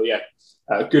age well, but yeah,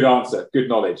 good answer, good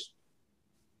knowledge.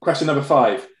 Question number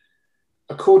 5.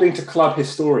 According to club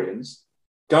historians,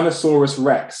 Gunnosaurus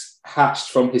Rex hatched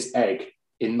from his egg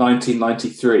in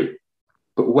 1993.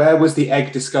 But where was the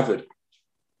egg discovered?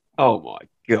 Oh my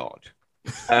God.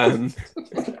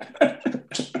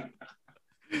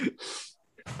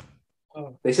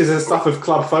 This is the stuff of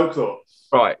club folklore.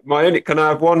 Right. Can I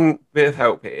have one bit of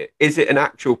help here? Is it an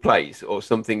actual place or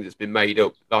something that's been made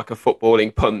up, like a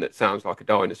footballing pun that sounds like a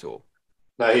dinosaur?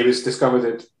 No, he was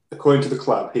discovered, according to the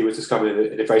club, he was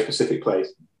discovered in a very specific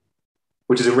place,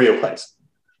 which is a real place.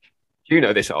 Do you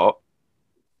know this, Art?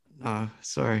 No,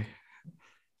 sorry.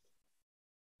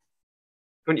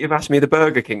 Couldn't you have asked me the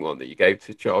Burger King one that you gave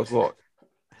to Charles Watt?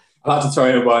 I'd like to throw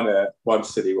in one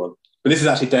silly one. But this is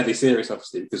actually deadly serious,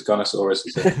 obviously, because Gunnosaurus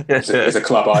is a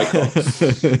club icon.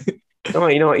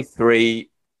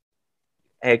 1993,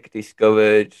 egg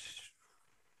discovered.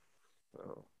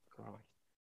 Oh, God.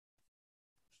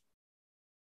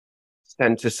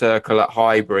 Centre circle at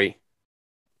Highbury.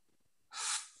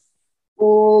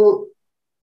 Oh,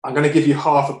 I'm going to give you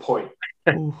half a point.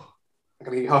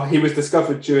 He was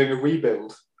discovered during a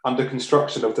rebuild under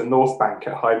construction of the North Bank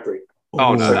at Highbury.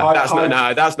 Oh no,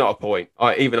 that's not a point.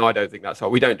 Even I don't think that's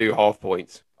hard. We don't do half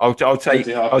points. I'll take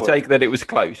that it was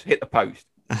close. Hit the post.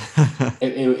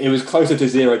 it was closer to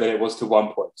 0 than it was to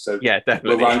 1 point. So yeah,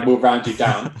 definitely. We'll round you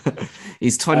down.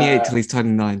 He's 28 till he's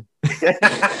 29.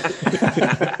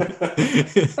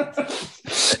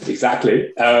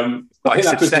 Exactly. Like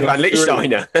Stefan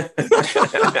Lichtsteiner.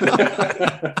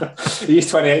 He's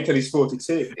 28 till he's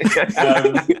 42.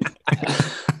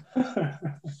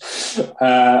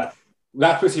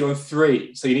 That puts you on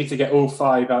 3, so you need to get all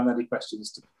 5 Alnelli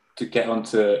questions to get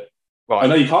onto. Right. I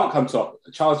know you can't come top.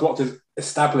 Charles Watt is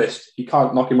established. You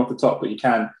can't knock him off the top, but you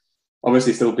can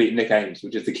obviously still beat Nick Ames,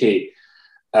 which is the key.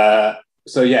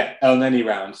 So yeah, Elneny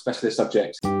round, specialist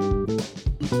subject.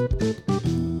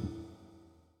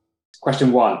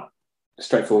 Question 1, a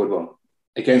straightforward one.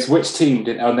 Against which team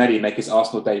did Elneny make his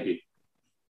Arsenal debut?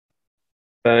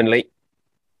 Burnley.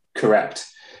 Correct.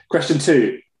 Question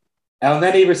 2.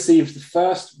 Elneny received the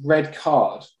first red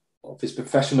card of his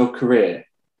professional career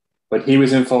when he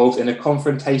was involved in a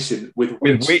confrontation with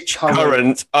which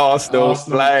current Arsenal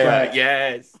player?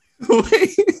 Yes.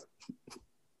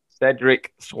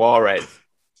 Cedric Suarez.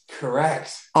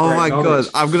 Correct. Oh my God.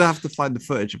 I'm going to have to find the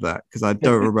footage of that because I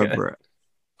don't remember it.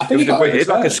 I think it's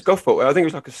like a scuffle. I think it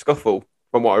was like a scuffle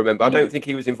from what I remember. I don't think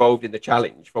he was involved in the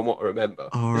challenge from what I remember.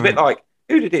 It's a bit like,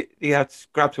 who did it? He had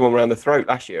grabbed someone around the throat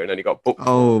last year and then he got booked.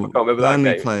 Oh, I can't remember that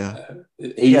game. Player.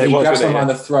 He grabbed someone around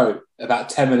the throat about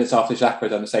 10 minutes after Xhaka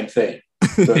had done the same thing.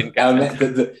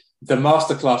 The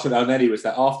masterclass with Elneny was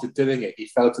that after doing it, he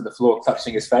fell to the floor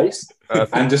touching his face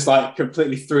and just like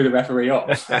completely threw the referee off.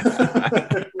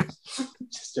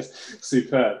 just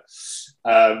superb.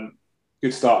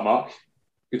 Good start, Mark.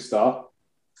 Good start.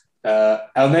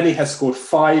 Elneny has scored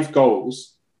 5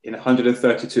 goals in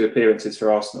 132 appearances for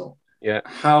Arsenal. Yeah.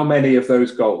 How many of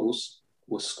those goals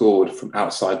were scored from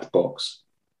outside the box?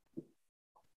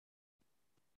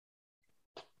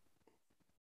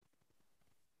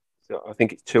 So I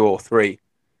think it's 2 or 3.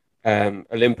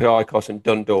 Olympiacos and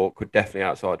Dundalk were definitely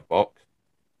outside the box.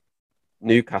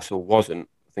 Newcastle wasn't.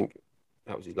 I think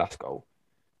that was his last goal.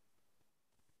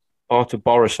 Artur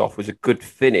Borisov was a good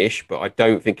finish, but I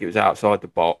don't think it was outside the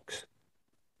box.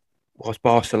 Was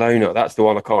Barcelona? That's the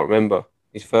one I can't remember.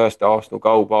 His first Arsenal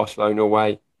goal, Barcelona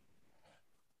away.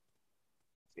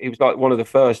 He was like one of the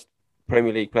first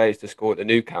Premier League players to score at the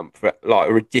Nou Camp for like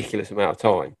a ridiculous amount of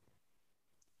time.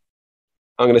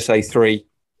 I'm going to say 3.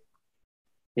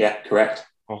 Yeah, correct.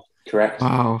 Oh. Correct.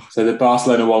 Wow. So the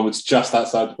Barcelona one was just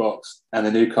outside the box and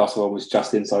the Newcastle one was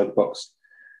just inside the box.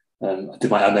 I did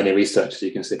my Elneny research, as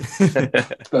you can see.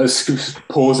 But I was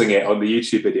pausing it on the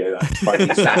YouTube video to find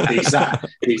the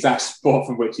exact spot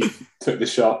from which he took the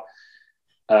shot.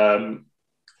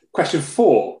 Question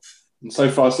 4. And so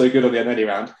far, so good on the Elneny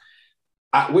round.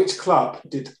 At which club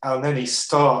did Elneny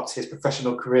start his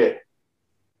professional career?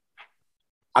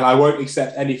 And I won't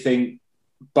accept anything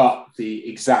but the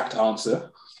exact answer.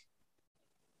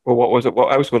 Well, what was it?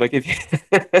 What else would I give you?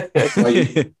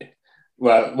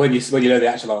 Well, when you know the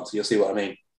actual answer, you'll see what I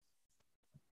mean.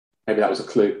 Maybe that was a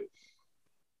clue.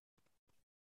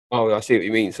 Oh, I see what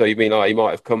you mean. So you mean like he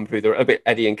might have come through a bit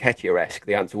Eddie Nketiah-esque.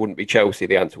 The answer wouldn't be Chelsea.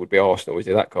 The answer would be Arsenal. Is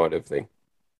it that kind of thing?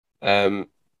 Well,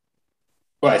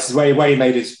 this is where he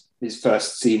made his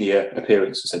first senior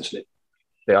appearance, essentially.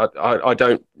 Yeah, I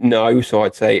don't know, so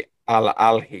I'd say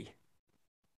Al-Ahly.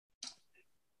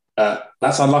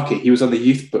 That's unlucky. He was on the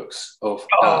youth books of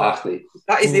Al-Ahly.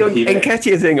 That is the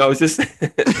Nketiah thing. I was just...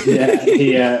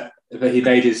 Yeah, he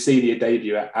made his senior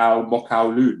debut at Al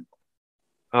Mokawloon.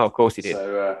 Oh, of course he did.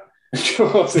 So,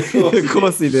 of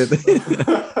course he did.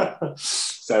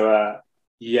 So,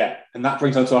 yeah. And that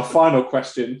brings on to our final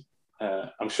question.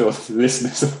 I'm sure the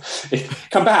listeners...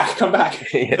 Come back.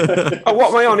 Yeah. Oh, what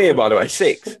am I on here, by the way?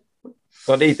 6.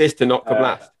 So I need this to not come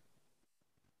last.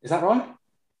 Is that right?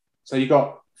 So you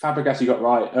got Fabregas, you got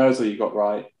right. Ozil, you got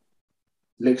right.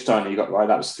 Lichtsteiner, you got right.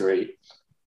 That was 3.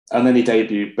 And then he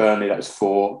debuted Burnley. That was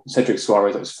 4. Cedric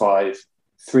Suarez, that was 5.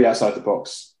 3 outside the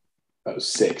box. That was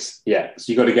 6. Yeah.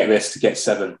 So you got to get this to get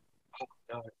 7. Oh,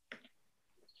 no.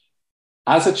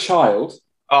 As a child...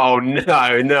 Oh,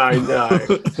 no.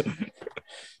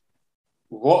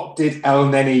 What did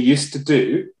Elneny used to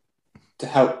do to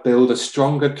help build a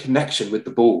stronger connection with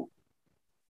the ball?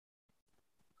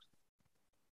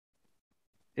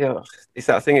 Yeah, it's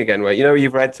that thing again where,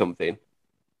 you've read something.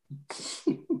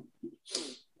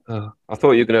 I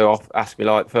thought you were going to ask me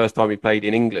like the first time he played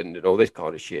in England and all this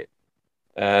kind of shit.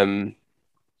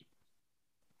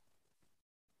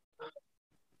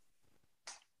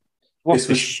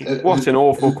 What an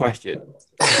awful question.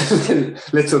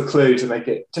 Little clue to make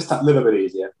it just that little bit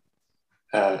easier.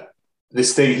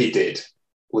 This thing he did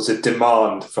was a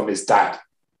demand from his dad.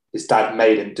 His dad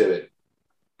made him do it.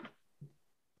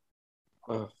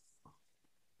 Oh.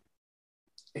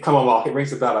 Come on, Mark. It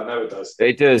rings a bell. I know it does.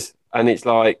 It does. And it's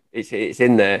like, it's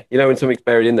in there. When something's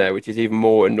buried in there, which is even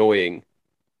more annoying.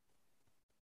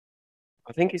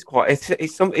 I think it's quite,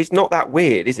 it's not that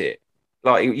weird, is it?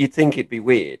 Like, you'd think it'd be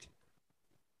weird.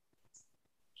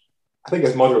 I think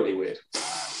it's moderately weird.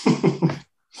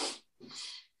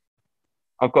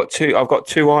 I've got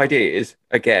two ideas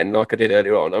again, like I did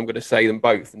earlier on. I'm going to say them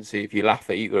both and see if you laugh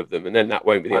at either of them, and then that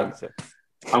won't be the answer.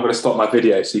 I'm going to stop my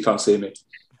video so you can't see me.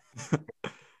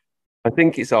 I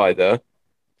think it's either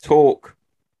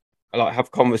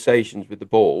have conversations with the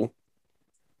ball,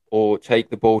 or take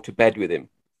the ball to bed with him.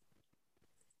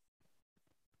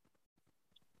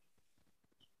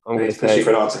 I'm going to say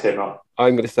for an answer here, Mark.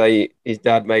 I'm going to say his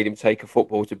dad made him take a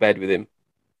football to bed with him.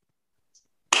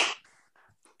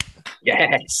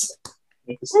 Yes.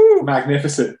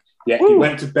 Magnificent. Yeah, he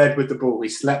went to bed with the ball. He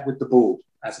slept with the ball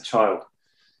as a child.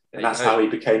 And that's how he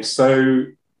became so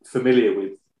familiar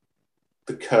with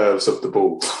the curves of the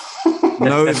ball.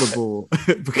 Know the ball.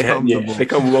 Become the ball.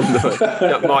 Become one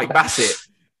of Mike Bassett.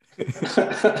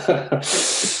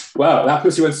 Well, that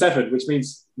puts you on 7, which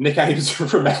means Nick Ames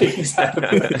remains at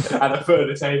the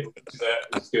further table,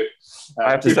 which is good.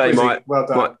 I have to say,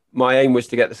 my aim was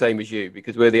to get the same as you,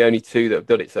 because we're the only 2 that have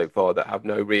done it so far that have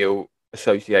no real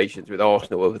associations with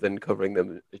Arsenal other than covering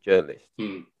them as journalists.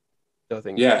 So I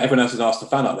think, everyone else is an Arsenal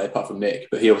fan out there apart from Nick,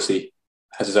 but he obviously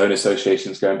has his own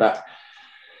associations going back.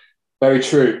 Very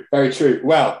true.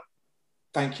 Well,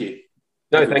 thank you.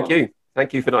 No, everyone. Thank you.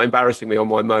 Thank you for not embarrassing me on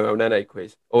my Mo Elneny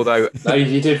quiz. Although no,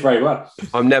 you did very well.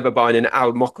 I'm never buying an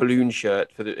Al Mokawloon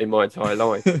shirt in my entire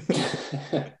life.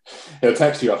 He'll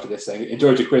text you after this saying,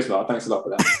 "Enjoyed your quiz, Mark. Thanks a lot for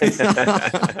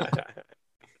that."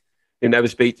 He'll never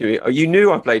speak to me. Oh, you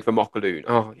knew I played for Mokawloon.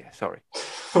 Oh, yeah, sorry.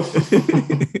 I'll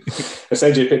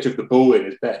send you a picture of the ball in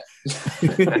his bed.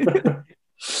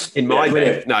 In my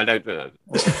bed? No, don't.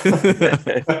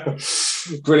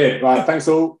 Brilliant. Right, thanks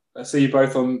all. I'll see you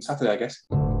both on Saturday, I guess.